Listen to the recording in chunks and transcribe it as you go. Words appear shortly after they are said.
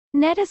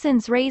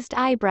Netizens raised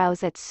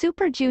eyebrows at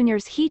Super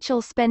Junior's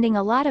Heechul spending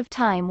a lot of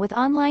time with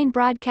online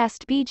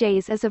broadcast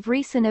BJs as of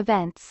recent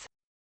events.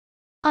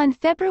 On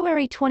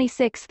February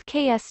 26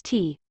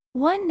 KST,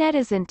 one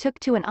netizen took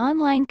to an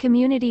online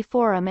community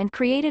forum and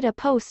created a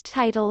post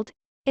titled,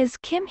 "Is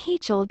Kim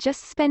Heechul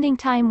just spending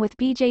time with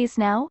BJs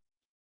now?"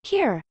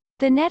 Here,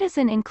 the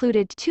netizen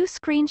included two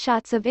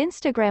screenshots of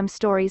Instagram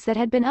stories that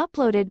had been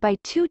uploaded by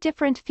two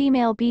different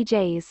female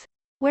BJs,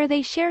 where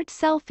they shared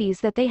selfies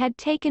that they had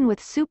taken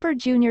with Super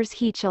Junior's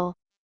Heechul.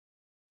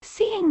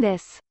 Seeing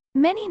this,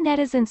 many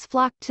netizens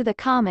flocked to the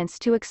comments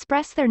to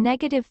express their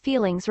negative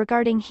feelings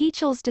regarding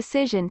Heechul's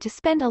decision to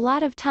spend a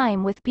lot of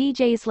time with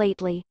BJs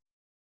lately.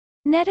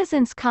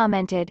 Netizens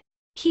commented,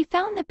 "He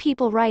found the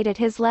people right at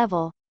his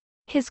level.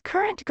 His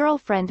current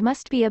girlfriend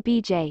must be a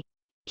BJ.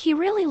 He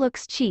really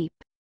looks cheap.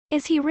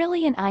 Is he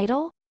really an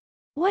idol?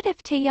 What if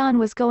Taeyeon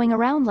was going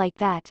around like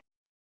that?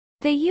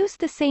 They use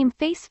the same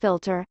face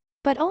filter,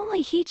 but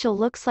only Heechul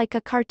looks like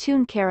a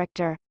cartoon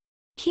character.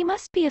 He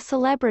must be a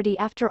celebrity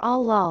after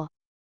all lol.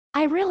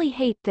 I really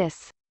hate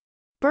this.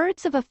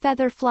 Birds of a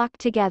feather flock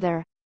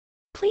together.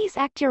 Please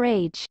act your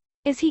age.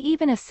 Is he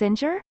even a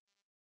singer?"